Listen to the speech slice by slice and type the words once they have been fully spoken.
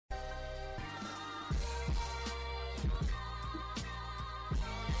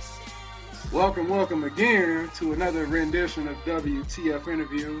Welcome again to another rendition of WTF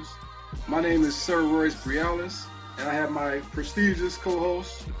Interviews. My name is Sir Royce Brialis, and I have my prestigious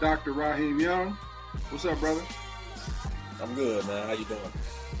co-host, Dr. Raheem Young. What's up, brother? I'm good, man. How you doing?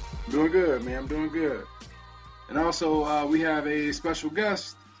 Doing good, man. I'm doing good. And also, we have a special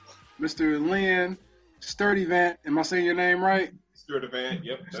guest, Mr. Lynn Sturdivant. Am I saying your name right? Sturdivant,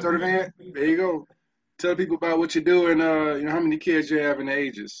 yep. Sturdivant. There you go. Tell people about what you do and how many kids you have and the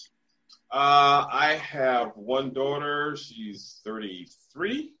ages. I have one daughter. She's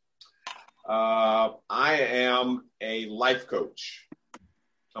 33. I am a life coach.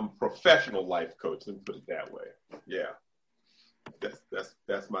 I'm a professional life coach. Let me put it that way. Yeah,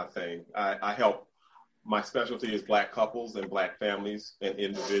 that's my thing. I help. My specialty is Black couples and Black families and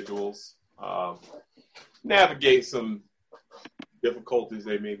individuals navigate some difficulties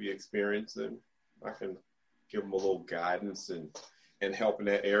they may be experiencing. I can give them a little guidance and help in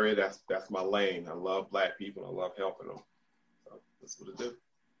that area. That's my lane. I love Black people. I love helping them. So that's what I do.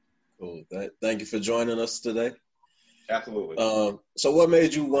 Cool. Thank you for joining us today. Absolutely. So what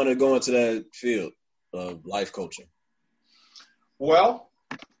made you want to go into that field of life coaching? Well,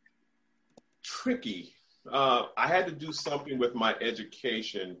 tricky. I had to do something with my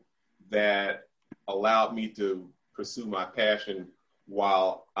education that allowed me to pursue my passion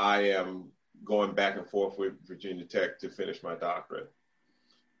while I am going back and forth with Virginia Tech to finish my doctorate.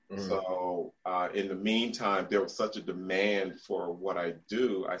 Mm-hmm. So in the meantime, there was such a demand for what I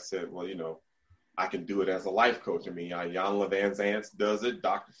do. I said, well, I can do it as a life coach. I mean, Jan Van Zant does it.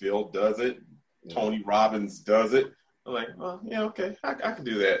 Dr. Phil does it. Mm-hmm. Tony Robbins does it. I'm like, well, yeah, okay, I can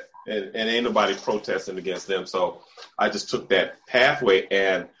do that. And ain't nobody protesting against them. So I just took that pathway,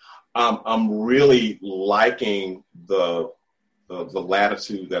 and I'm really liking the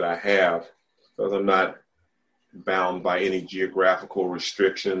latitude that I have, because I'm not bound by any geographical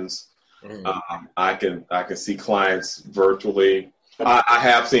restrictions. Mm-hmm. I can see clients virtually. I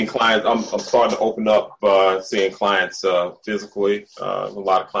have seen clients. I'm starting to open up seeing clients physically. A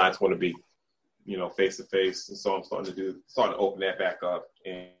lot of clients want to be, face to face, and so I'm starting to open that back up.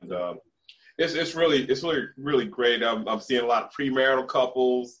 And it's really great. I'm seeing a lot of premarital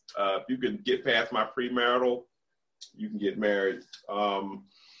couples. If you can get past my premarital, you can get married.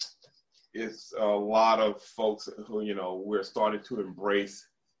 It's a lot of folks who, we're starting to embrace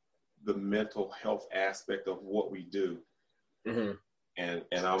the mental health aspect of what we do. Mm-hmm. And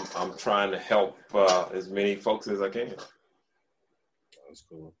I'm trying to help as many folks as I can. That's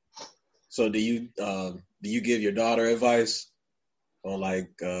cool. So do you give your daughter advice on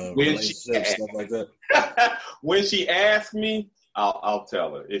relationships, stuff like that? When she asks me, I'll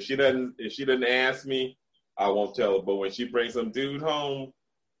tell her. If she doesn't ask me, I won't tell her. But when she brings some dude home,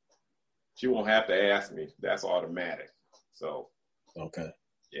 she won't have to ask me. That's automatic. So. Okay.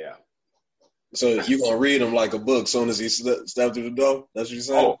 Yeah. So you're going to read him like a book as soon as he steps through the door? That's what you're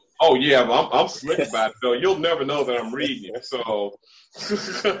saying? Oh yeah. I'm slick about it, so you'll never know that I'm reading it. So.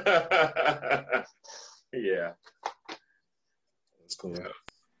 Yeah. That's cool. Yeah.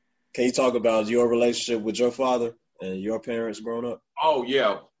 Can you talk about your relationship with your father and your parents growing up? Oh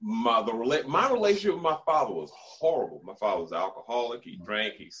yeah. My relationship with my father was horrible. My father was alcoholic. He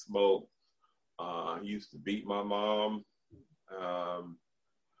drank. He smoked. He used to beat my mom.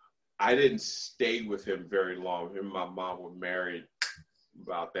 I didn't stay with him very long. Him and my mom were married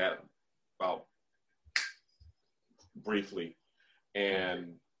about briefly.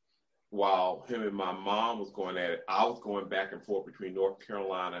 And while him and my mom was going at it, I was going back and forth between North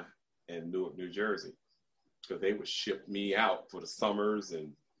Carolina and Newark, New Jersey, because they would ship me out for the summers,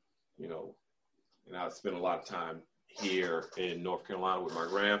 and I would spend a lot of time here in North Carolina with my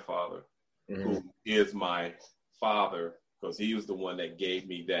grandfather, mm-hmm. who is my father, because he was the one that gave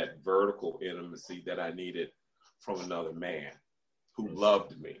me that vertical intimacy that I needed from another man who mm-hmm.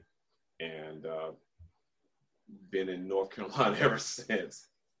 loved me, and been in North Carolina ever since.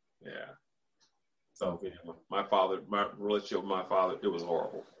 Yeah. So my relationship with my father, it was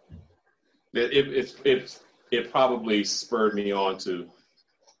horrible. It probably spurred me on to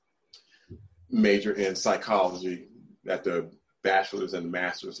major in psychology at the bachelor's and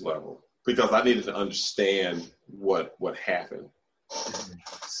master's level, because I needed to understand what happened.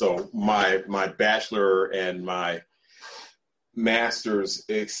 So my bachelor and my master's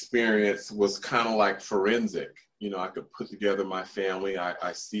experience was kind of like forensic. I could put together my family.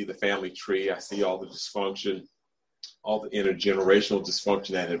 I see the family tree. I see all the dysfunction, all the intergenerational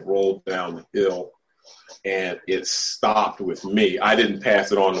dysfunction that had rolled down the hill, and it stopped with me. I didn't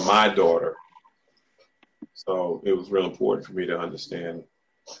pass it on to my daughter. So it was real important for me to understand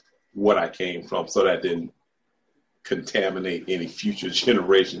what I came from, so that didn't contaminate any future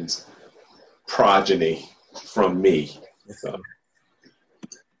generations progeny from me. So,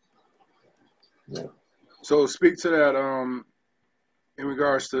 yeah. So speak to that in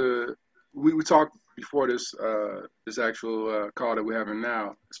regards to we talked before this actual call that we're having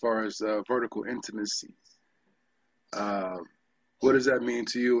now as far as vertical intimacy. What does that mean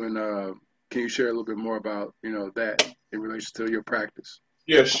to you, and can you share a little bit more about that in relation to your practice?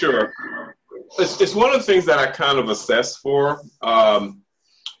 Yeah, sure. It's one of the things that I kind of assess for,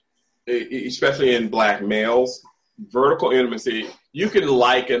 especially in Black males. Vertical intimacy, you can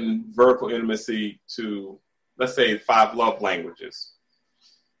liken vertical intimacy to, let's say, 5 love languages: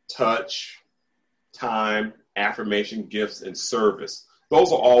 touch, time, affirmation, gifts, and service.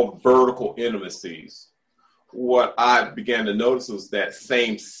 Those are all vertical intimacies. What I began to notice was that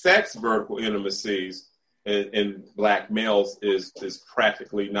same-sex vertical intimacies in Black males is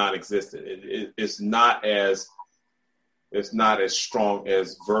practically non-existent. It's not as strong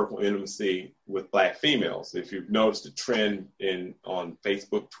as vertical intimacy with Black females. If you've noticed the trend on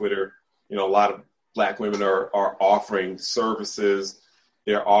Facebook, Twitter, a lot of Black women are offering services.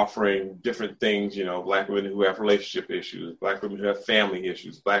 They're offering different things, Black women who have relationship issues, Black women who have family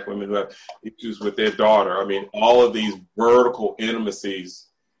issues, Black women who have issues with their daughter. I mean, all of these vertical intimacies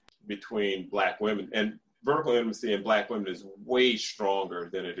between Black women, and vertical intimacy in Black women is way stronger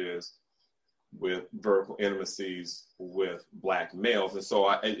than it is with vertical intimacies with Black males. And so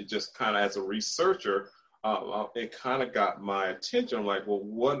it just kind of, as a researcher, it kind of got my attention. I'm like, well,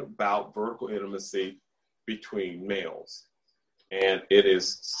 what about vertical intimacy between males? And it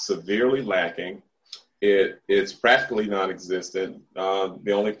is severely lacking. It's practically non-existent.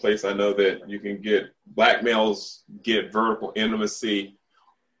 The only place I know that you can get Black males get vertical intimacy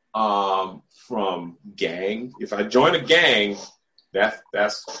from gang. If I join a gang, that's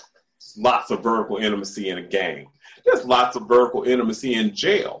lots of vertical intimacy in a gang. There's lots of vertical intimacy in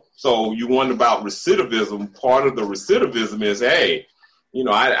jail. So you wonder about recidivism. Part of the recidivism is, hey,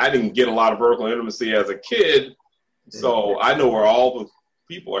 I didn't get a lot of vertical intimacy as a kid, so I know where all the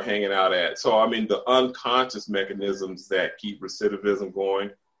people are hanging out at. So, I mean, the unconscious mechanisms that keep recidivism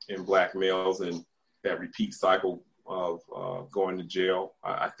going in Black males and that repeat cycle of going to jail,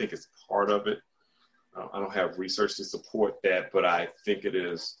 I think it's part of it. I don't have research to support that, but I think it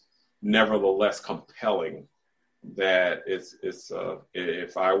is nevertheless compelling that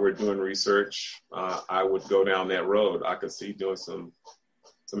if I were doing research, I would go down that road. I could see doing some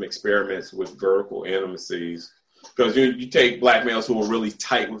experiments with vertical intimacies, because you take Black males who are really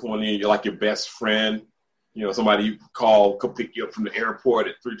tight with one another, you're like your best friend, somebody you call, could pick you up from the airport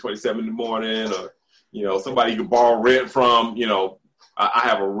at 3:27 in the morning, or somebody you can borrow rent from. I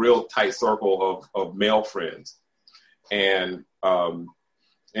have a real tight circle of male friends, and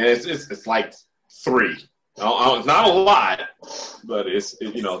it's like 3. It's not a lot, but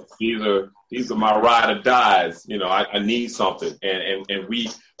these are my ride or dies. I need something, and we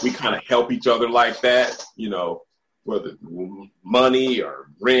kind of help each other like that. Whether money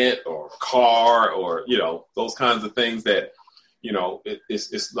or rent or car or those kinds of things that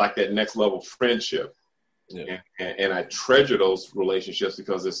it's like that next level friendship. Yeah. And I treasure those relationships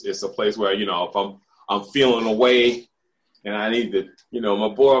because it's a place where if I'm feeling away and I need to, my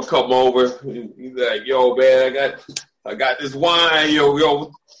boy will come over and he's like, yo, man, I got this wine,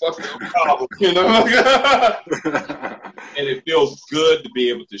 yo, fucking problem, And it feels good to be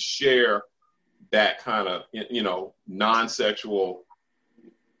able to share that kind of, non-sexual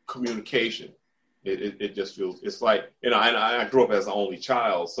communication. It just feels, it's like, I grew up as the only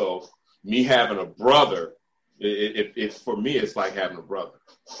child, so me having a brother, it for me, it's like having a brother.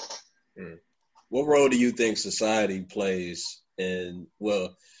 What role do you think society plays in,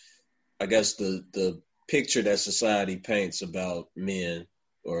 well, I guess the picture that society paints about men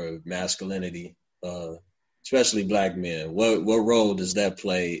or masculinity, especially Black men, what role does that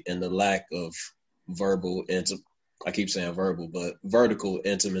play in the lack of vertical intimacy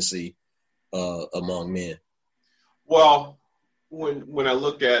among men? Well, when I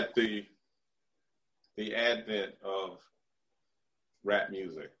look at the advent of rap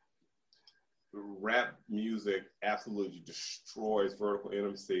music absolutely destroys vertical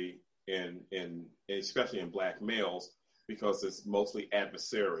intimacy in especially in Black males, because it's mostly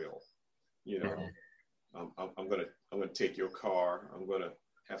adversarial. I'm gonna take your car. I'm gonna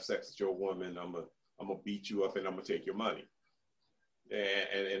have sex with your woman. I'm gonna beat you up, and I'm gonna take your money.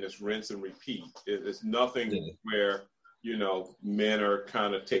 And it's rinse and repeat. It's nothing where men are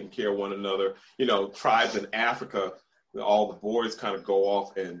kind of taking care of one another. Tribes in Africa, all the boys kind of go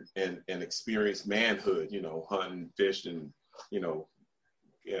off and experience manhood. Hunting, fishing,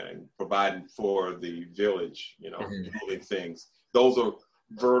 and providing for the village. Doing things. Those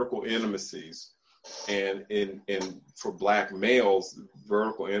vertical intimacies, and for Black males,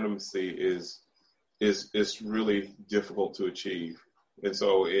 vertical intimacy is really difficult to achieve. And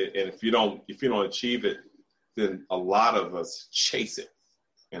so, if you don't achieve it, then a lot of us chase it,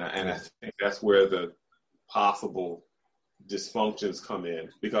 and I think that's where the possible dysfunctions come in,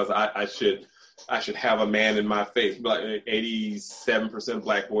 because I should have a man in my face. Like 87%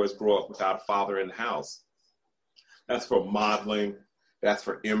 Black boys grow up without a father in the house. That's for modeling. That's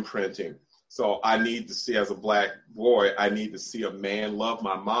for imprinting. So I need to see, as a Black boy, I need to see a man love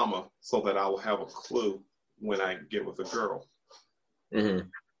my mama so that I will have a clue when I get with a girl. Mm-hmm.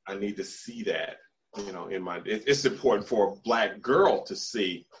 I need to see that, it's important for a Black girl to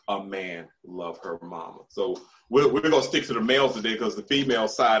see a man love her mama. So we're going to stick to the males today, because the female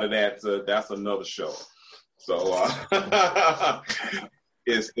side of that's another show. So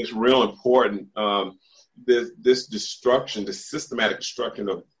it's real important. This destruction, this systematic destruction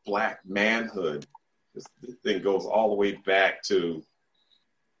of Black manhood, this thing goes all the way back to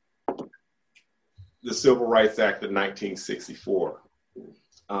the Civil Rights Act of 1964.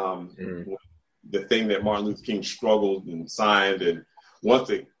 The thing that Martin Luther King struggled and signed, and once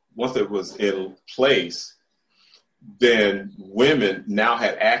it was in place, then women now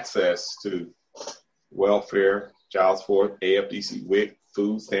had access to welfare, child support, AFDC, WIC,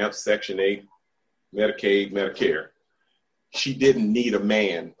 food stamps, Section 8, Medicaid, Medicare. She didn't need a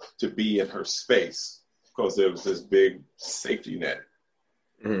man to be in her space because there was this big safety net.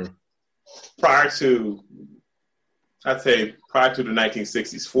 Mm-hmm. Prior to the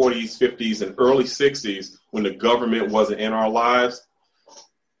 1960s, 40s, 50s, and early 60s, when the government wasn't in our lives,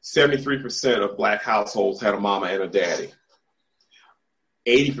 73% of Black households had a mama and a daddy.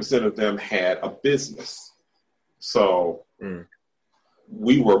 80% of them had a business. So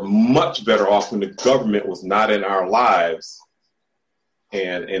we were much better off when the government was not in our lives.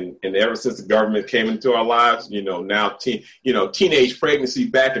 And ever since the government came into our lives, now teenage pregnancy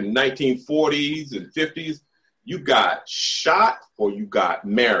back in the 1940s and 50s, you got shot or you got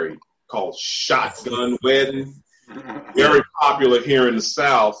married, called shotgun wedding. Very popular here in the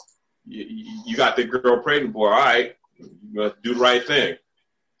South. You got the girl pregnant, boy, all right, you must do the right thing.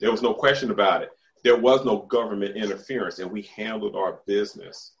 There was no question about it. There was no government interference, and we handled our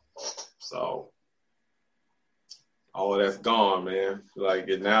business. So all of that's gone, man. Like,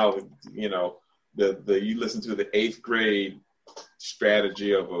 and now, you listen to the 8th grade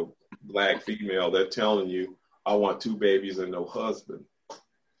strategy of a Black female. They're telling you, I want 2 babies and no husband,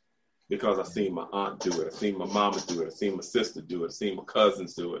 because I seen my aunt do it. I seen my mama do it. I seen my sister do it. I seen my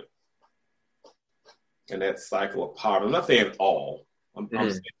cousins do it. And that cycle of poverty. I'm not saying all. I'm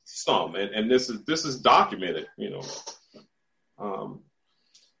saying some. And this is documented. I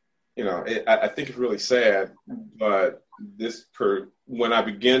think it's really sad. But when I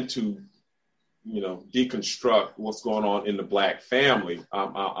begin to, deconstruct what's going on in the Black family,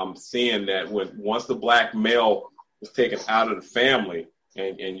 I'm seeing that once the Black male was taken out of the family,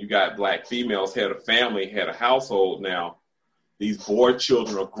 and you got Black females had a family, had a household now, these boy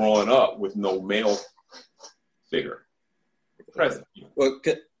children are growing up with no male figure present.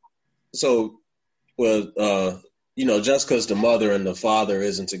 Just because the mother and the father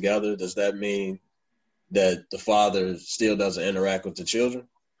isn't together, does that mean that the father still doesn't interact with the children?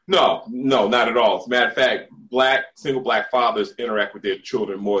 No, not at all. As a matter of fact, single Black fathers interact with their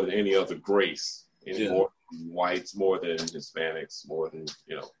children more than any other race anymore. Yeah. Whites more than Hispanics, more than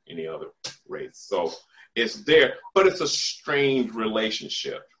any other race. So it's there, but it's a strained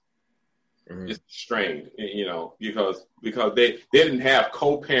relationship. Mm-hmm. It's strained, because they didn't have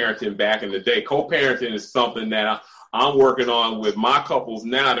co-parenting back in the day. Co-parenting is something that I'm working on with my couples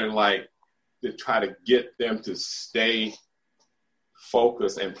now. They're like, to try to get them to stay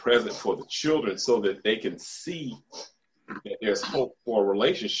focused and present for the children, so that they can see that there's hope for a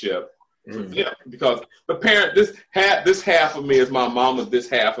relationship. Mm-hmm. Yeah, because the parent, this half of me is my mama, this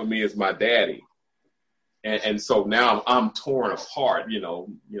half of me is my daddy, and so now I'm torn apart.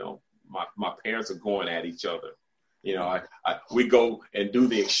 My parents are going at each other. We go and do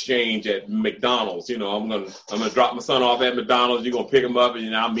the exchange at McDonald's. I'm gonna drop my son off at McDonald's. You're gonna pick him up,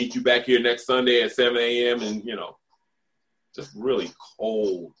 and I'll meet you back here next Sunday at 7 a.m. And just really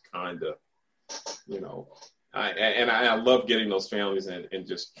cold, kind of. I love getting those families and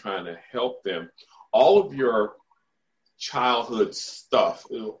just trying to help them. All of your childhood stuff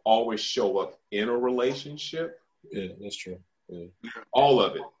will always show up in a relationship. Yeah, that's true. Yeah. All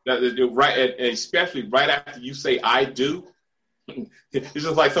of it. Right, and especially right after you say "I do," it's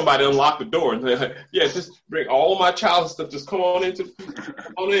just like somebody unlocked the door and they're like, "Yeah, just bring all of my childhood stuff. Just come on in."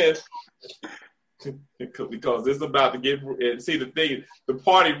 because it's about to get, and see the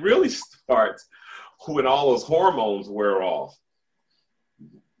party really starts when all those hormones wear off.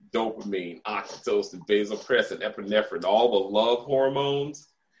 Dopamine, oxytocin, vasopressin, epinephrine, all the love hormones.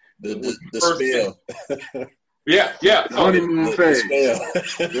 The spell. Yeah. The honeymoon phase.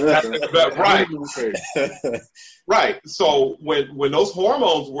 Right. Right. So when those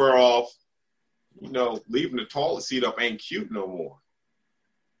hormones wear off, leaving the toilet seat up ain't cute no more.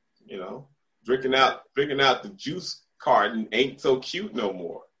 Drinking out the juice carton ain't so cute no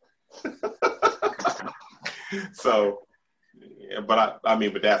more. So, but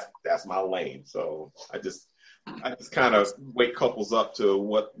that's my lane. So I just kind of wake couples up to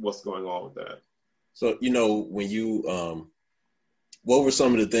what's going on with that. So, when you, what were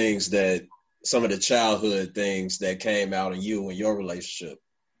some of the childhood things that came out of you in your relationship?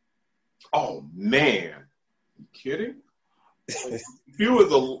 Oh man, you kidding? If you were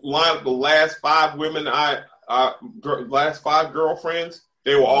the last 5 women, last 5 girlfriends,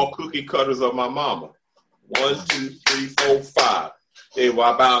 they were all cookie cutters of my mama. 1, 2, 3, 4, 5. They were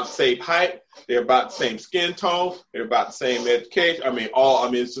about the same height. They're about the same skin tone. They're about the same education.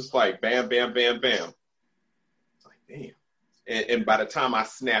 It's just like bam, bam, bam, bam. It's like, damn. And by the time I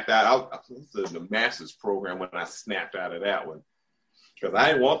snapped out, I was in the master's program when I snapped out of that one. Because I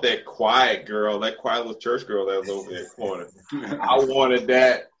didn't want that quiet little church girl that was over in the corner. I wanted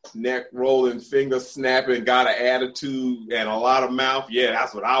that neck rolling, finger snapping, got an attitude and a lot of mouth. Yeah,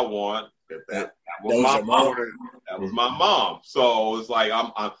 that's what I want. That was my mom. That was my mom. So it's like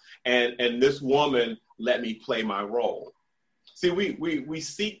and this woman let me play my role. See, we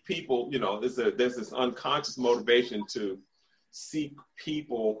seek people. There's this unconscious motivation to seek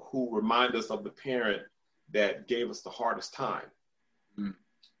people who remind us of the parent that gave us the hardest time.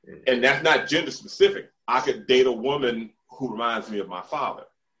 Mm-hmm. And that's not gender specific. I could date a woman who reminds me of my father.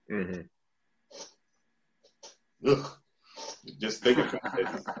 Mm-hmm. Ugh. Just thinking about it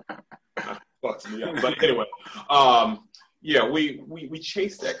fucks me up. But anyway, we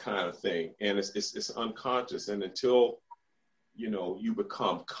chase that kind of thing, and it's unconscious. And until you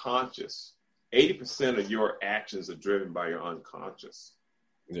become conscious, 80% of your actions are driven by your unconscious.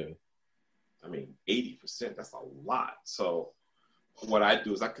 Yeah, 80%. That's a lot. So what I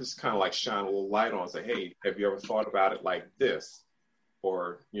do is I just kind of like shine a little light on and say, hey, have you ever thought about it like this?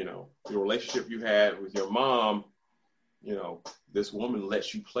 Or your relationship you had with your mom. This woman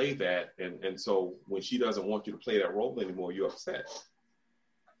lets you play that. And so when she doesn't want you to play that role anymore, you're upset.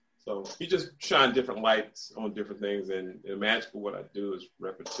 So you just shine different lights on different things. And the magic of what I do is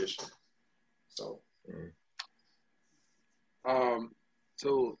repetition. So.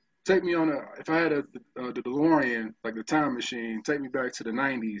 So take me on if I had the DeLorean, like the time machine, take me back to the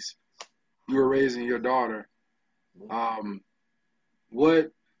 90s. You were raising your daughter.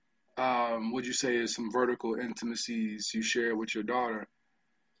 What would you say is some vertical intimacies you shared with your daughter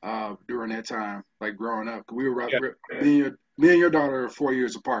during that time, like growing up? We were me and your daughter are 4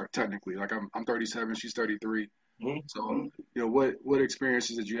 years apart, technically. Like I'm 37, she's 33. Mm-hmm. So what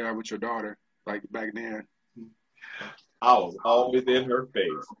experiences did you have with your daughter, like back then? I was always in her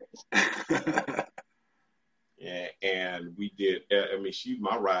face. Yeah, and we did. She's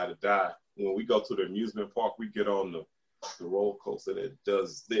my ride or die. When we go to the amusement park, we get on the roller coaster that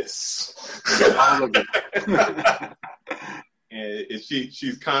does this. And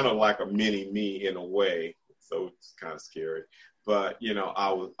she's kind of like a mini me in a way, so it's kind of scary. But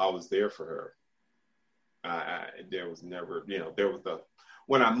I was there for her. There was never,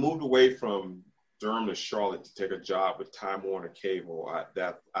 when I moved away from Durham to Charlotte to take a job with Time Warner Cable,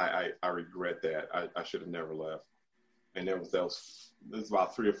 I regret that. I should have never left. And there was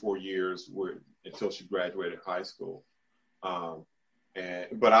about 3 or 4 years until she graduated high school.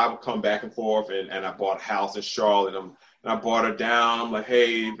 But I would come back and forth, and I bought a house in Charlotte, and I brought her down. I'm like,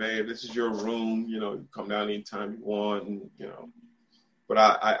 hey, babe, this is your room. You come down anytime you want, and But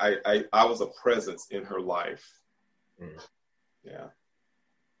I was a presence in her life. Mm. Yeah.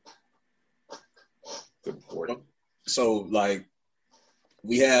 It's important. So, like,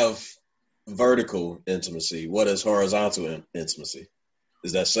 we have vertical intimacy. What is horizontal intimacy?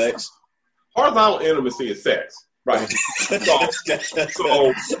 Is that sex? Horizontal intimacy is sex. Right.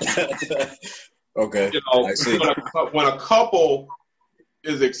 so okay. I see. When a couple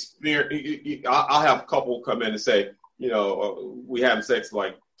is experiencing, I'll have a couple come in and say, we having sex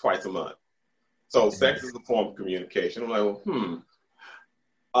like twice a month. So sex is a form of communication. I'm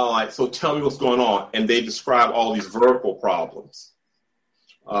like, so tell me what's going on. And they describe all these vertical problems.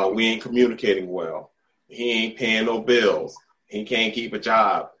 We ain't communicating well. He ain't paying no bills. He can't keep a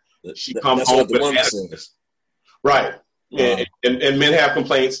job. She comes home with attitude. Right. And men have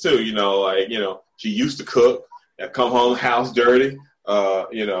complaints too, She used to cook. Come home, house dirty.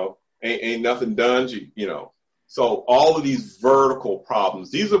 Ain't nothing done. So all of these vertical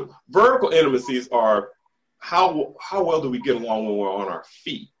problems. These are vertical intimacies. Are how well do we get along when we're on our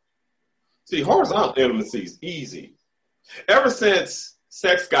feet? See, horizontal intimacy is easy. Ever since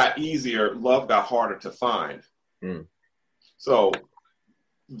sex got easier, love got harder to find. Mm. So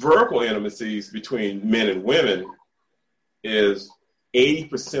vertical intimacies between men and women is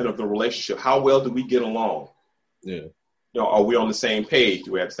 80% of the relationship. How well do we get along? Yeah. Are we on the same page?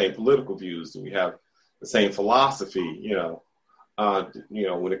 Do we have the same political views? Do we have the same philosophy?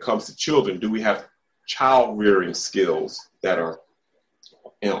 When it comes to children, do we have child rearing skills that are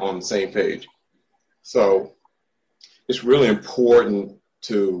on the same page? So it's really important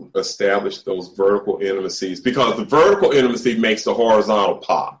to establish those vertical intimacies, because the vertical intimacy makes the horizontal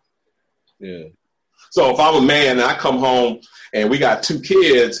pop. Yeah. So if I'm a man and I come home and we got 2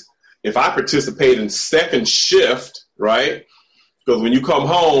 kids, if I participate in second shift, right? Because when you come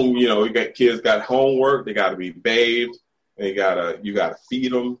home, you got kids got homework, they got to be bathed, you got to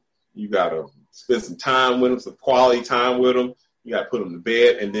feed them, you got to spend some time with them, some quality time with them, you got to put them to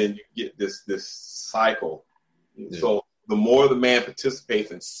bed, and then you get this cycle. Yeah. So the more the man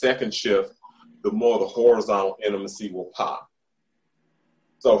participates in second shift, the more the horizontal intimacy will pop.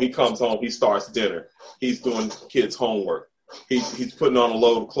 So he comes home, he starts dinner, he's doing kids' homework, he's putting on a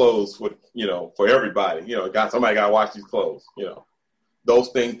load of clothes for everybody. Somebody got to wash these clothes. Those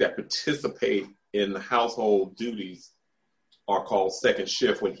things that participate in the household duties are called second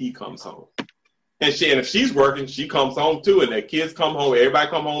shift when he comes home. And if she's working, she comes home too, and the kids come home. Everybody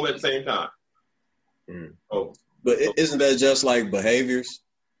come home at the same time. Mm. But isn't that just like behaviors?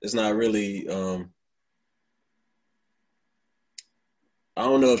 It's not really. I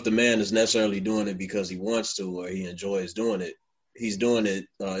don't know if the man is necessarily doing it because he wants to or he enjoys doing it. He's doing it.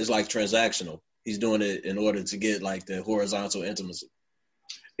 It's like transactional. He's doing it in order to get like the horizontal intimacy.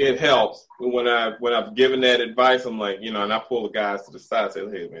 It helps. When I've given that advice, I'm like, and I pull the guys to the side and say,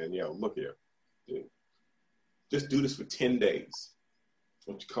 hey, man, look here. Dude, just do this for 10 days.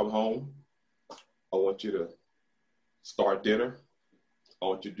 I want you to come home. I want you to start dinner. I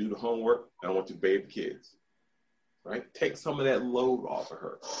want you to do the homework. And I want you to bathe the kids. Right? Take some of that load off of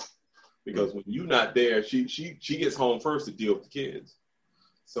her. Because when you're not there, she gets home first to deal with the kids.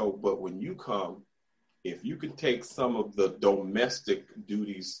 So, but when you come, if you can take some of the domestic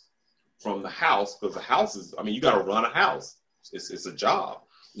duties from the house, because the house is, you got to run a house. It's a job.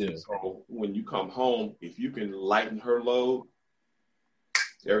 Yeah. So when you come home, if you can lighten her load,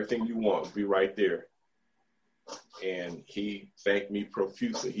 everything you want will be right there. And he thanked me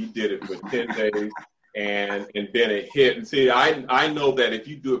profusely. He did it for 10 days. And then it hit. And see, I know that if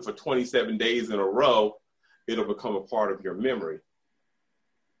you do it for 27 days in a row, it'll become a part of your memory.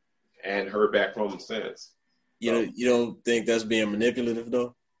 And heard back from him since. You don't think that's being manipulative,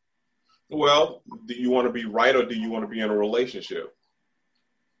 though? Well, do you want to be right or do you want to be in a relationship?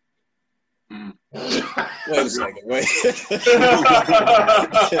 Wait a second. Wait.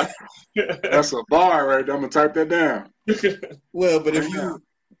 That's a bar right there. I'm gonna type that down. Well, but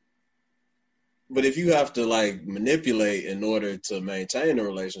if you have to like manipulate in order to maintain a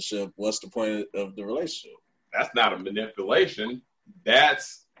relationship, what's the point of the relationship? That's not a manipulation.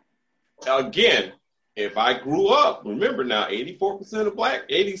 That's, again, if I grew up, remember now, 87% of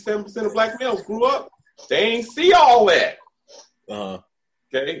black males grew up. They ain't see all that. Uh-huh.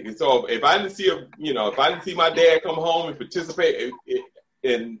 Okay, so if I didn't see my dad come home and participate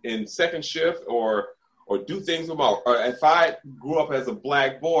in second shift or do things with or if I grew up as a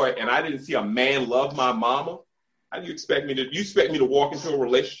black boy and I didn't see a man love my mama, how do you expect me to walk into a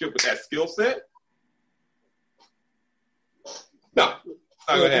relationship with that skill set? No, not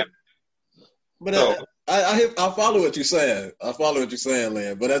gonna happen. But so, I follow what you're saying. I follow what you're saying,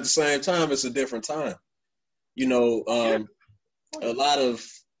 Lynn. But at the same time, it's a different time. A lot of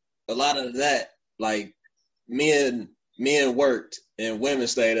that, like men worked and women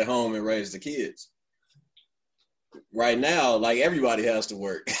stayed at home and raised the kids. Right now, like everybody has to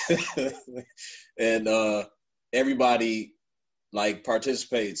work, and everybody like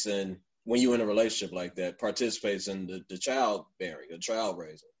participates in, when you're in a relationship like that, participates in the child bearing, the child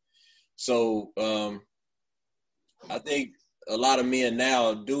raising. So I think a lot of men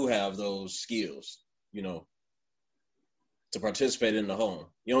now do have those skills, to participate in the home.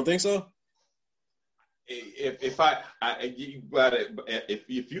 You don't think so? If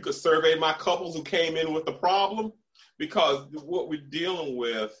you could survey my couples who came in with the problem, because what we're dealing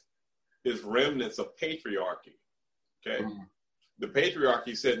with is remnants of patriarchy. Okay, The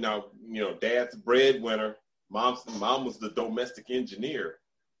patriarchy said, now dad's the breadwinner, mom was the domestic engineer.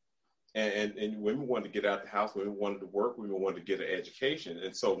 And women wanted to get out the house, women wanted to work, women wanted to get an education.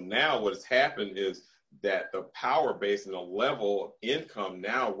 And so now what has happened is that the power base and the level of income,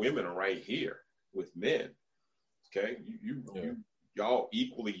 now women are right here with men. Okay, y'all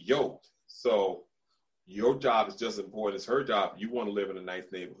equally yoked. So your job is just as important as her job. You want to live in a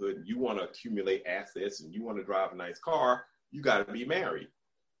nice neighborhood, and you want to accumulate assets, and you want to drive a nice car. You got to be married.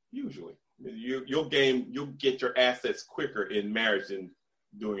 Usually, you'll get your assets quicker in marriage than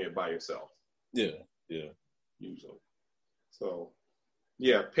doing it by yourself. Yeah. Usually. So,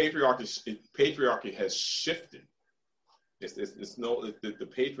 yeah, patriarchy has shifted. The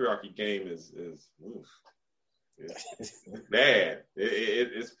patriarchy game is it's bad.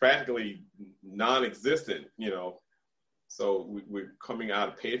 It's practically non-existent, So we're coming out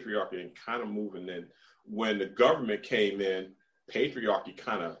of patriarchy and kind of moving in. When the government came in, patriarchy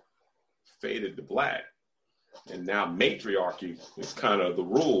kind of faded to black. And now matriarchy is kind of the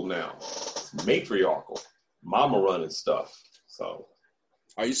rule now. It's matriarchal. Mama running stuff. So,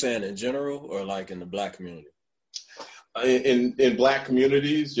 are you saying in general or like in the black community? In black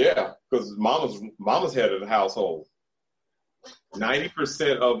communities, yeah, because mama's head of the household.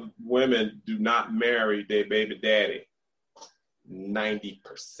 90% of women do not marry their baby daddy.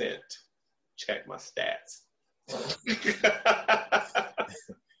 90%. Check my stats.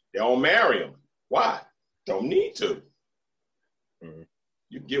 They don't marry him. Why? Don't need to. Mm-hmm.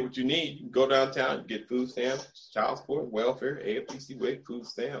 You get what you need. You can go downtown and get food stamps, child support, welfare, AFPC, WIC, food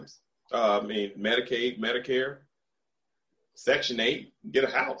stamps. Medicaid, Medicare, Section 8, get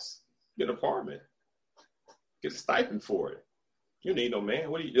a house, get an apartment, get a stipend for it. You need no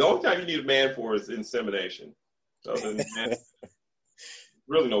man. The only time you need a man for is insemination. Other than that,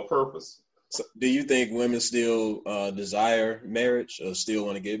 really no purpose. So do you think women still desire marriage or still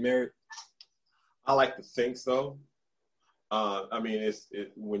want to get married? I like to think so.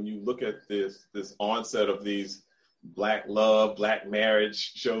 When you look at this onset of these black love, black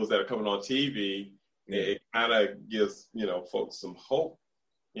marriage shows that are coming on TV, it kind of gives, folks some hope,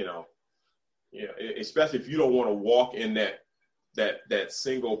 especially if you don't want to walk in that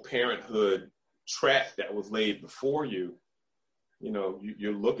single parenthood track that was laid before you.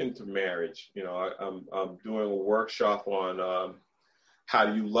 You're looking to marriage. I'm doing a workshop on how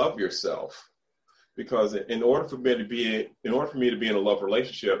do you love yourself, because in order for me to be in a love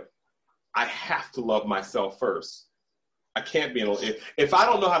relationship, I have to love myself first. I can't be if I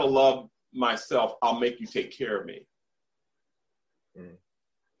don't know how to love myself, I'll make you take care of me. Mm.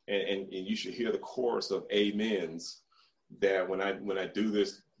 And you should hear the chorus of amens that when I do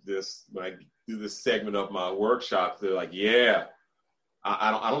this segment of my workshop, they're like, yeah,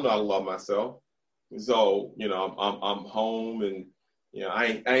 I don't know how to love myself. So, I'm home and,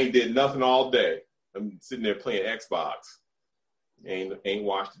 I ain't did nothing all day. I'm sitting there playing Xbox. Ain't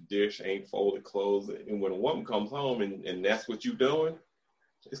washed the dish, ain't folded clothes. And when a woman comes home and that's what you're doing,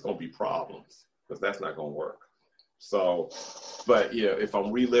 it's going to be problems, because that's not going to work. So, but if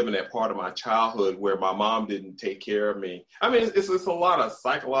I'm reliving that part of my childhood where my mom didn't take care of me, it's a lot of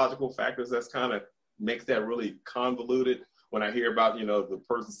psychological factors that's kind of makes that really convoluted. When I hear about, the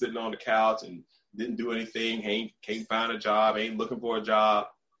person sitting on the couch and didn't do anything, can't find a job, ain't looking for a job.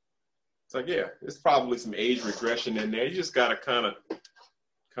 It's like, yeah, there's probably some age regression in there. You just got to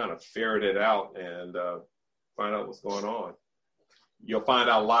kind of ferret it out and find out what's going on. You'll find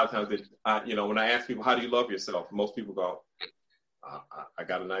out a lot of times that, when I ask people, how do you love yourself? Most people go, I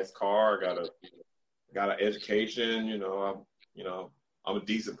got a nice car. I got an education. I'm a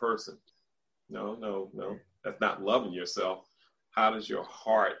decent person. No. That's not loving yourself. How does your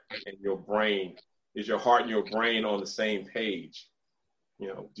heart and your brain, is your heart and your brain on the same page?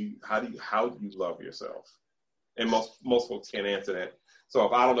 How do you love yourself? And most folks can't answer that. So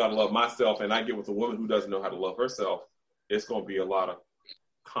if I don't know how to love myself and I get with a woman who doesn't know how to love herself, it's going to be a lot of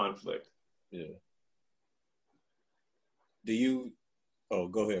conflict. Yeah.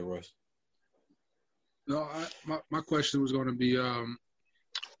 Go ahead, Royce. No, my question was going to be,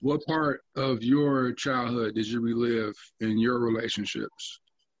 what part of your childhood did you relive in your relationships?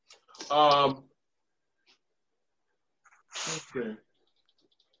 Okay.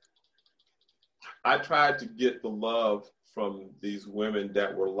 I tried to get the love from these women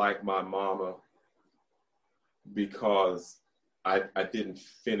that were like my mama because I didn't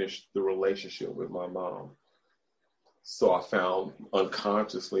finish the relationship with my mom. So I found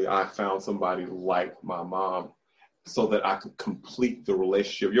somebody like my mom so that I could complete the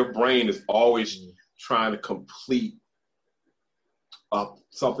relationship. Your brain is always trying to complete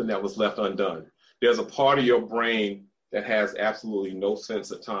something that was left undone. There's a part of your brain that has absolutely no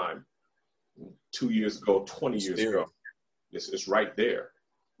sense of time. 2 years ago, 20 years ago, it's right there.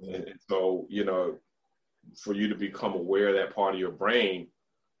 And so, for you to become aware of that part of your brain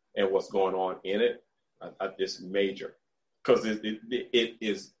and what's going on in it, it's major, because it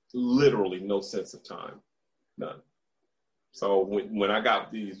is literally no sense of time, none. So when I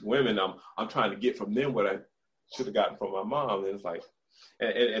got these women, I'm trying to get from them what I should have gotten from my mom. And it's like,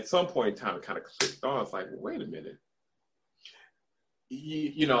 and at some point in time, it kind of clicked on. It's like, well, wait a minute.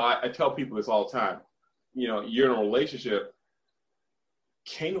 I tell people this all the time. You're in a relationship.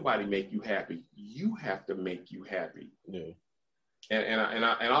 Can't nobody make you happy. You have to make you happy. Yeah. And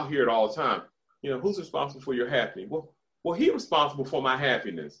I'll hear it all the time. Who's responsible for your happiness? Well, he's responsible for my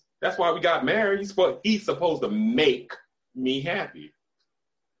happiness. That's why we got married. He's supposed to make me happy.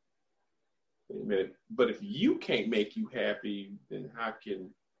 Wait a minute. But if you can't make you happy, then how can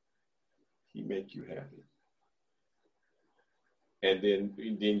he make you happy? And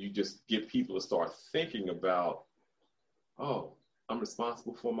then you just get people to start thinking about, oh, I'm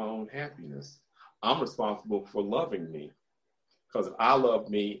responsible for my own happiness. I'm responsible for loving me. Because if I love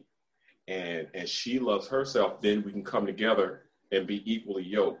me and she loves herself, then we can come together and be equally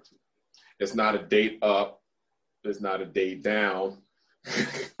yoked. It's not a date up. It's not a date down,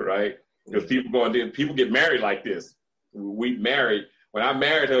 right? Because people get married like this. We married. When I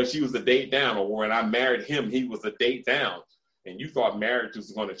married her, she was a date down. Or when I married him, he was a date down. And you thought marriage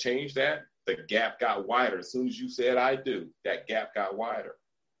was going to change that? The gap got wider. As soon as you said I do, that gap got wider.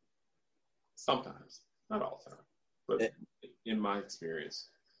 Sometimes, not all the time, but in my experience.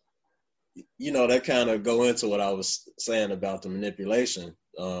 That kind of go into what I was saying about the manipulation.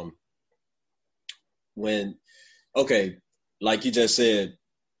 Like you just said,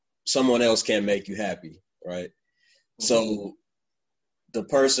 someone else can't make you happy, right? Mm-hmm. So the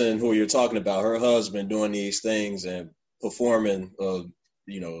person who you're talking about, her husband doing these things and performing,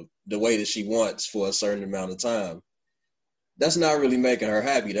 the way that she wants for a certain amount of time, that's not really making her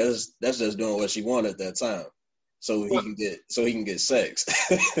happy. That's just doing what she wanted at that time, so he can get sex.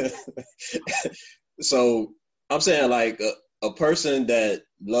 So I'm saying, like, a person that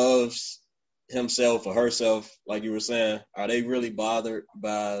loves himself or herself, like you were saying, are they really bothered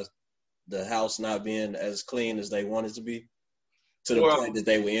by the house not being as clean as they want it to be, to the point that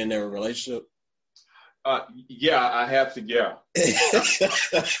they were in their relationship? Yeah, I have to. Yeah.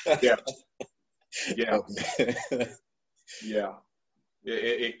 Yeah. Yeah.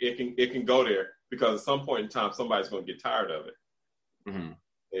 It can go there, because at some point in time, somebody's going to get tired of it. Mm-hmm.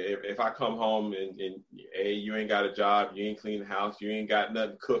 If I come home and you ain't got a job, you ain't clean the house, you ain't got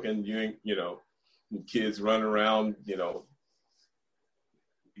nothing cooking, you ain't, kids running around,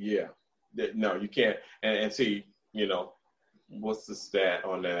 yeah. No, you can't. And see, what's the stat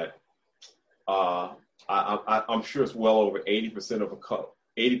on that? I'm sure it's well over 80% of a couple.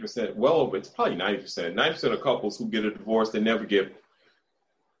 80%, well over, it's probably 90%. 90% of couples who get a divorce, they never get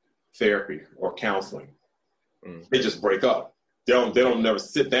therapy or counseling. Mm. They just break up. They don't never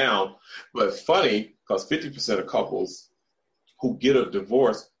sit down. But it's funny, because 50% of couples who get a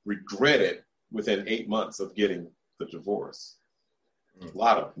divorce regret it within 8 months of getting the divorce. Mm. A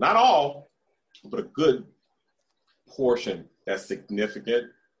lot of, not all, but a good portion that's significant.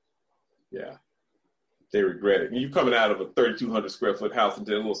 Yeah. They regret it. And you coming out of a 3,200 square foot house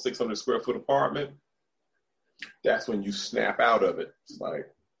into a little 600 square foot apartment, that's when you snap out of it. It's like,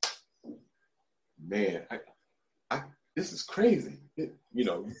 man, this is crazy.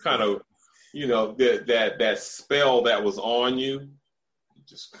 You kind of, that spell that was on you,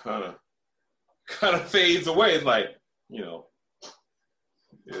 just kind of fades away. It's like,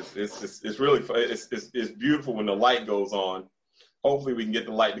 it's really, it's beautiful when the light goes on. Hopefully we can get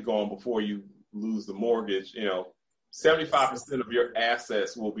the light to go on before you lose the mortgage. 75% of your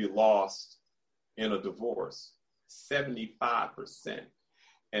assets will be lost in a divorce. 75%.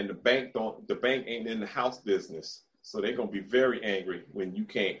 And the bank ain't in the house business. So they're gonna be very angry when you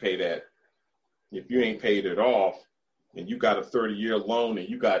can't pay that. If you ain't paid it off and you got a 30-year loan and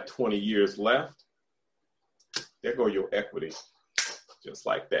you got 20 years left, there go your equity. Just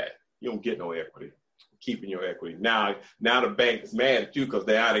like that. You don't get no equity. Keeping your equity. Now the bank is mad at you because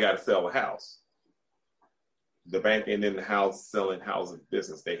they got to sell a house. The bank ain't in the house selling housing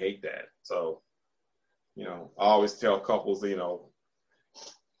business. They hate that. So, I always tell couples,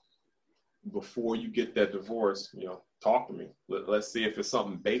 before you get that divorce, talk to me. Let's see if it's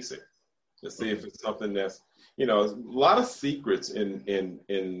something basic. Let's see if it's something that's, a lot of secrets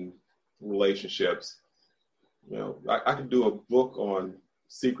in relationships. I could do a book on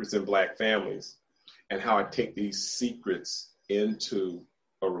secrets in Black families and how I take these secrets into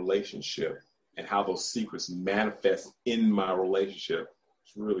a relationship and how those secrets manifest in my relationship.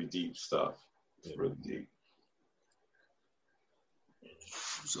 It's really deep stuff. It's really deep.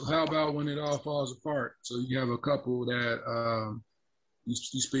 So how about when it all falls apart? So you have a couple that you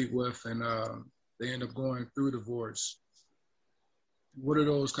speak with, and they end up going through divorce. What do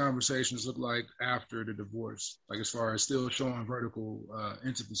those conversations look like after the divorce? Like as far as still showing vertical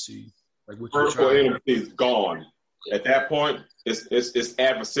intimacy, like with vertical your child. intimacy is gone. At that point, it's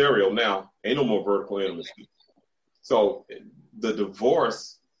adversarial now. Ain't no more vertical intimacy. So the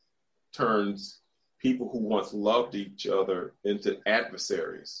divorce turns people who once loved each other into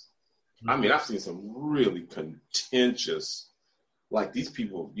adversaries. I mean, I've seen some really contentious, like these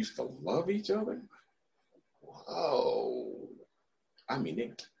people used to love each other. Whoa. I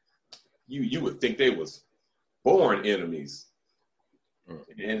mean, you would think they was born enemies. And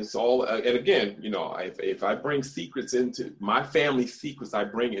it's all, and again, you know, if I bring secrets into my family secrets, I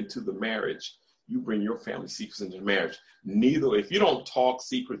bring into the marriage, you bring your family secrets into the marriage. Neither, if you don't talk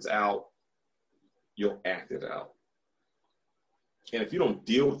secrets out, you'll act it out. And if you don't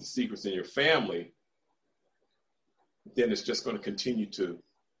deal with the secrets in your family, then it's just going to continue to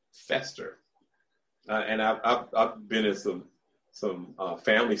fester. And I've been in some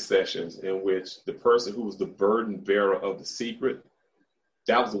family sessions in which the person who was the burden bearer of the secret,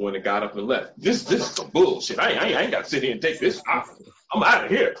 that was the one that got up and left. This is some bullshit. I ain't got to sit here and take this. I'm out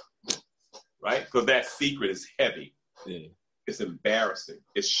of here, right? Because that secret is heavy. Yeah. It's embarrassing.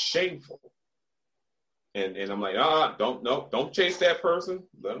 It's shameful. And I'm like, don't chase that person.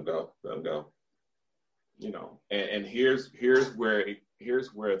 Let them go. You know. And here's where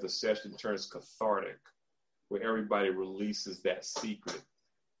the session turns cathartic, where everybody releases that secret,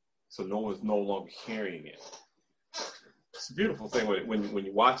 so no one's no longer carrying it. It's a beautiful thing when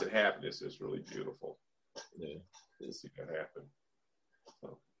you watch it happen. It's just really beautiful. Yeah, to see that happen.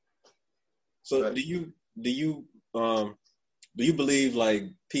 So do you believe like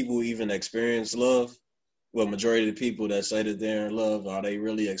people even experience love? Well, majority of the people that say that they're in love, are they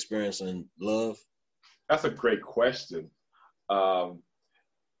really experiencing love? That's a great question.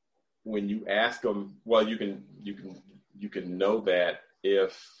 When you ask them, well, you can know that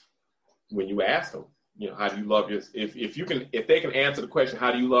when you ask them, you know, how do you love yourself? If they can answer the question,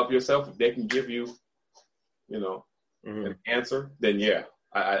 how do you love yourself? If they can give you, you know, an answer, then yeah,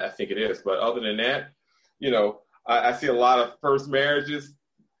 I think it is. But other than that, you know, I see a lot of first marriages.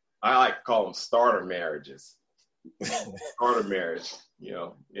 I like to call them starter marriages. Starter marriage, you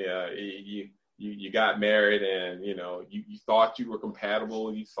know, yeah, you got married and, you know, you thought you were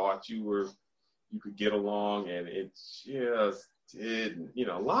compatible. You thought you could get along, and it just didn't. You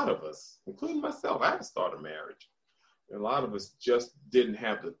know, a lot of us, including myself, I had to start a marriage. And a lot of us just didn't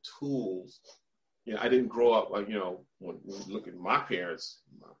have the tools. You know, I didn't grow up like, you know, when you look at my parents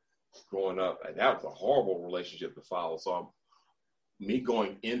growing up, that was a horrible relationship to follow. So me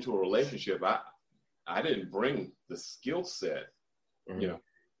going into a relationship, I didn't bring the skill set, you know,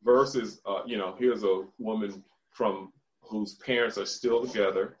 versus, you know, here's a woman whose parents are still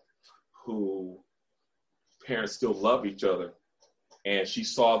together, who parents still love each other. And she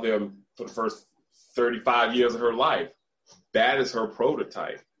saw them for the first 35 years of her life. That is her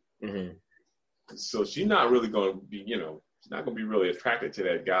prototype. Mm-hmm. So she's not really going to be, you know, she's not going to be really attracted to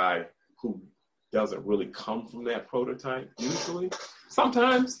that guy who doesn't really come from that prototype usually.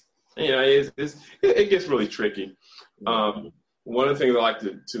 Sometimes, you know, it gets really tricky. One of the things I like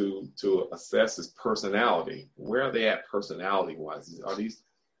to assess is personality. Where are they at personality-wise? Are these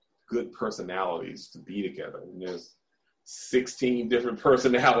good personalities to be together? And there's 16 different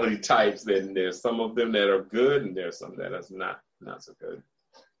personality types, and there's some of them that are good, and there's some that is not so good.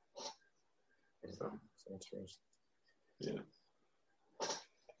 So, yeah.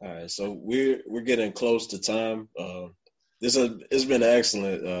 All right, so we're getting close to time. It's been an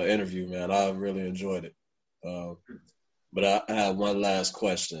excellent interview, man. I really enjoyed it. But I have one last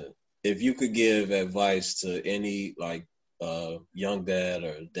question. If you could give advice to any like young dad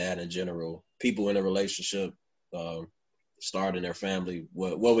or dad in general, people in a relationship, starting their family,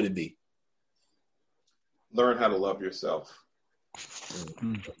 what would it be? Learn how to love yourself.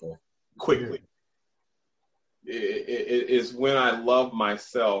 Okay. Quickly. It is when I love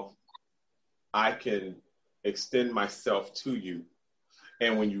myself, I can extend myself to you.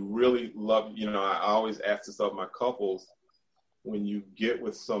 And when you really love, you know, I always ask this of my couples, when you get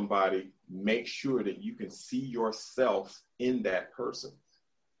with somebody, make sure that you can see yourself in that person.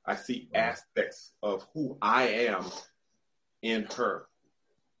 I see aspects of who I am in her.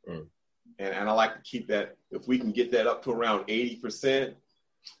 And I like to keep that, if we can get that up to around 80%,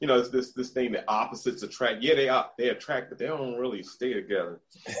 you know, it's this thing that opposites attract. Yeah, they attract, but they don't really stay together.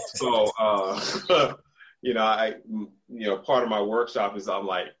 So, you know, part of my workshop is I'm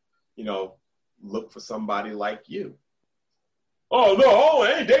like, you know, look for somebody like you. Oh no,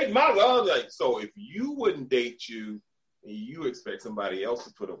 I ain't dating my love. Like, so if you wouldn't date you, you expect somebody else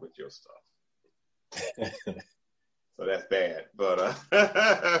to put up with your stuff. So that's bad. But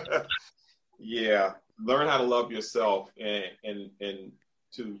yeah, learn how to love yourself and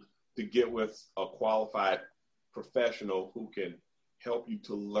to get with a qualified professional who can help you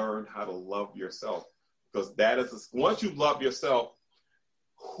to learn how to love yourself. Because that is, once you love yourself,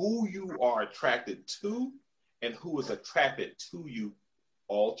 who you are attracted to and who is attracted to you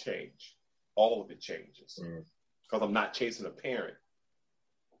all change. All of it changes. Because I'm not chasing a parent.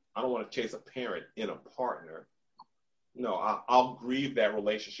 I don't want to chase a parent in a partner. No, I'll grieve that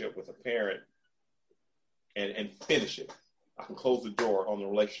relationship with a parent and finish it. I can close the door on the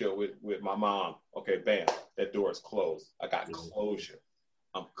relationship with my mom. Okay, bam, that door is closed. I got closure.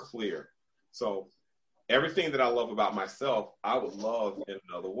 I'm clear. So everything that I love about myself, I would love in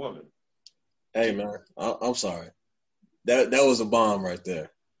another woman. Hey, man, I'm sorry. That was a bomb right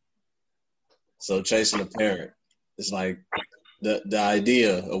there. So chasing a parent, it's like the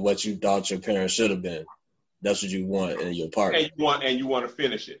idea of what you thought your parents should have been. That's what you want in your partner. And you want to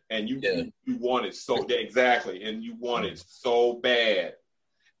finish it. And you want it so exactly. And you want it so bad.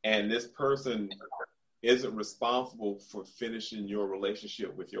 And this person isn't responsible for finishing your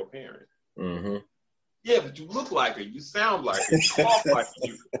relationship with your parent. Mm-hmm. Yeah, but you look like her. You sound like her. You talk like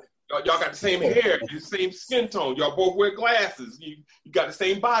her. Y'all got the same hair, the same skin tone. Y'all both wear glasses. You got the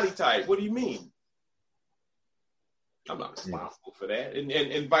same body type. What do you mean? I'm not responsible for that.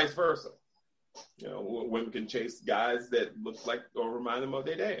 And vice versa. You know, women can chase guys that look like or remind them of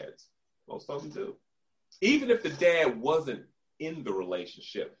their dads. Most of them do. Even if the dad wasn't in the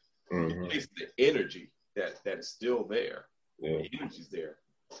relationship, it's the energy that is still there. Yeah. The energy's there.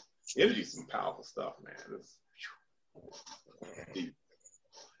 Energy's some powerful stuff, man. It's deep.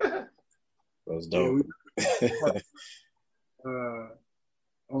 That's dope.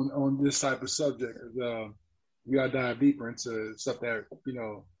 On this type of subject, we gotta dive deeper into stuff that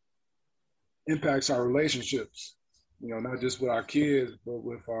impacts our relationships. Not just with our kids, but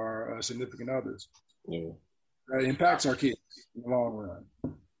with our significant others. Yeah, that impacts our kids in the long run.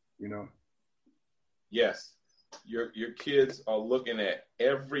 Yes, your kids are looking at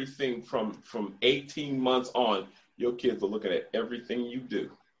everything from 18 months on. Your kids are looking at everything you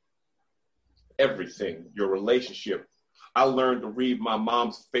do. Everything, your relationship. I learned to read my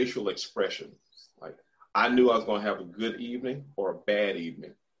mom's facial expressions. Like, I knew I was going to have a good evening or a bad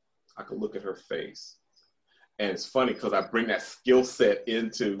evening. I could look at her face. And it's funny because I bring that skill set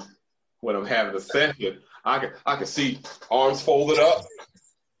into when I'm having a session. I can see arms folded up,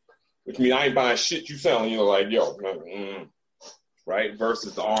 which means I ain't buying shit you selling. Like, yo, right?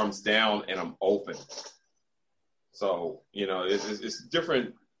 Versus the arms down and I'm open. So, it's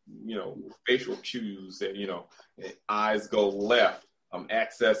different, facial cues that, eyes go left. I'm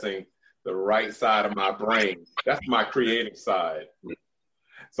accessing the right side of my brain. That's my creative side.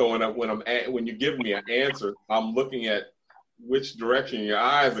 So when you're giving me an answer, I'm looking at which direction your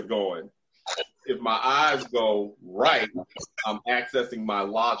eyes are going. If my eyes go right, I'm accessing my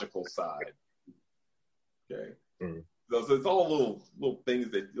logical side. Okay. So it's all little things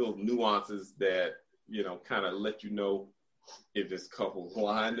little nuances that, kind of let you know if this couple's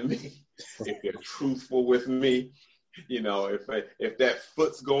lying to me, if they're truthful with me, if that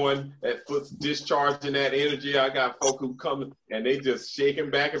foot's discharging that energy. I got folk who come and they just shaking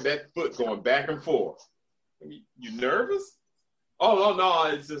back and that foot going back and forth. You nervous? Oh, no,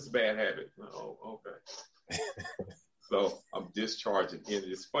 it's just a bad habit. Oh, okay. So I'm discharging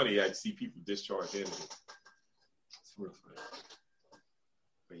energy. It's funny, I see people discharge energy. It's real funny.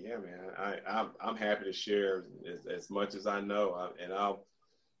 But yeah, man, I'm happy to share as much as I know, and I'll,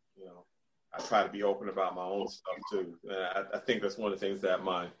 I try to be open about my own stuff too. I think that's one of the things that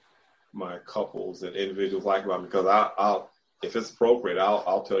my couples and individuals like about me, because I'll if it's appropriate,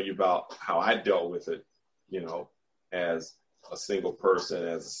 I'll tell you about how I dealt with it, as a single person,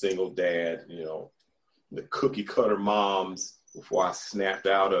 as a single dad, the cookie cutter moms before I snapped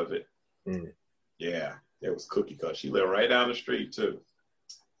out of it. Yeah, it was cookie cutter. She lived right down the street too.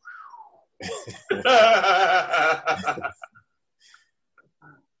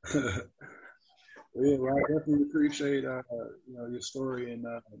 Yeah, well, I definitely appreciate your story and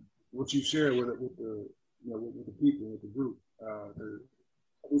what you shared with the with the people, with the group. I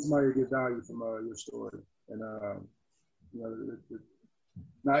think somebody will get value from your story, and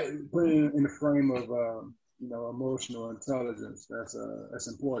not putting it in the frame of emotional intelligence. That's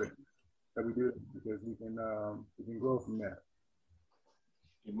important that we do, because we can grow from that.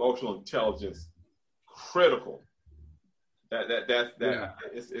 Emotional intelligence, critical. That's yeah.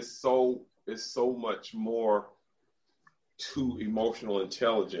 It's so much more to emotional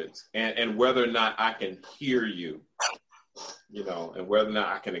intelligence and whether or not I can hear you, you know, and whether or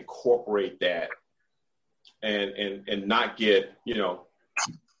not I can incorporate that and not get, you know,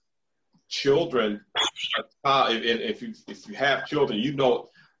 children, if you have children, you know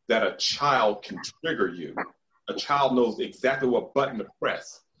that a child can trigger you. A child knows exactly what button to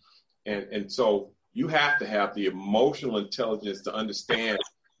press. And so you have to have the emotional intelligence to understand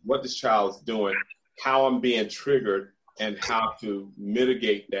what this child is doing, how I'm being triggered, and how to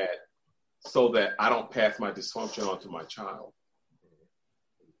mitigate that so that I don't pass my dysfunction on to my child.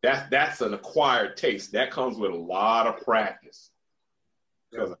 That's an acquired taste. That comes with a lot of practice.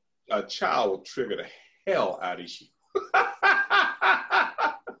 Because a child will trigger the hell out of you.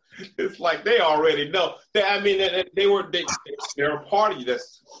 It's like they already know. They're a part of you.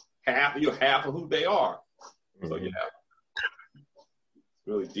 That's half of who they are. So yeah, it's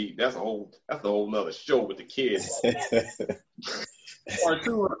really deep. That's a whole nother show with the kids. Part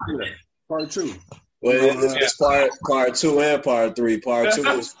two. Well, it's part 2 and part 3. Part 2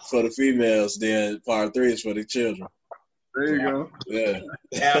 is for the females, then part 3 is for the children. There you go. Yeah.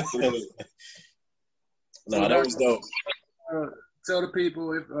 Absolutely. No, that was dope. Tell the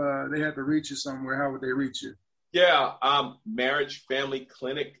people if they have to reach you somewhere, how would they reach you? Yeah,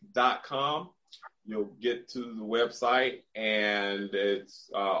 marriagefamilyclinic.com. You'll get to the website, and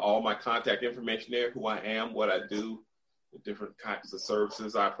it's all my contact information there, who I am, what I do, the different kinds of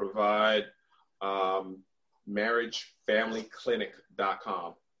services I provide.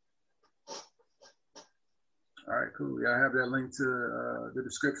 Marriagefamilyclinic.com. All right, cool. Yeah, I have that link to the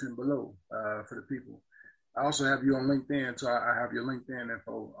description below for the people. I also have you on LinkedIn, so I have your LinkedIn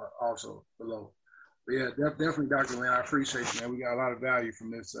info also below. But yeah, definitely, Dr. Lynn, I appreciate you, man. We got a lot of value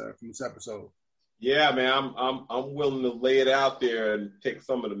from this episode. Yeah, man, I'm willing to lay it out there and take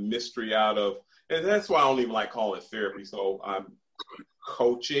some of the mystery out of, and that's why I don't even like calling it therapy. So I'm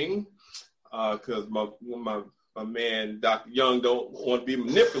coaching because my man, Dr. Young, don't want to be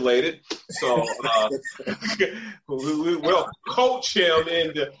manipulated. So we'll coach him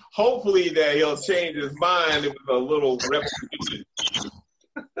into hopefully that he'll change his mind with a little repetition.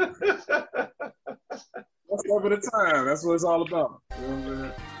 That's over the time. That's what it's all about. You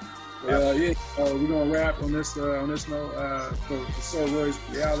know what I'm saying? We're gonna wrap on this note. For Sir Royce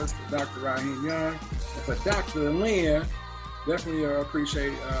Brialis, for Dr. Raheem Young, and for Dr. Lynn, definitely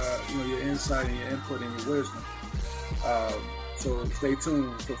appreciate your insight and your input and your wisdom. So stay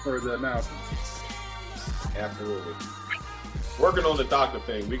tuned for further announcements. Absolutely. Working on the doctor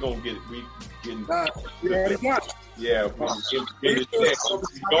thing. We getting. You already got it. Yeah, getting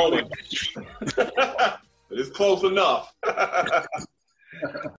going. But it's close enough.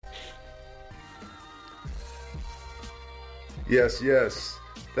 Yes.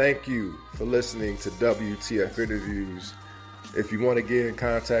 Thank you for listening to WTF Interviews. If you want to get in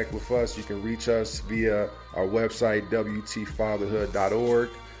contact with us, you can reach us via our website, WTfatherhood.org.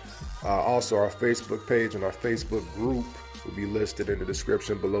 Also, our Facebook page and our Facebook group will be listed in the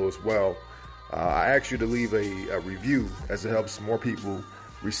description below as well. I ask you to leave a review as it helps more people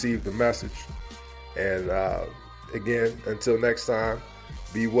receive the message. And again, until next time,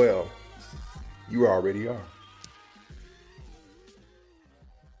 be well. You already are.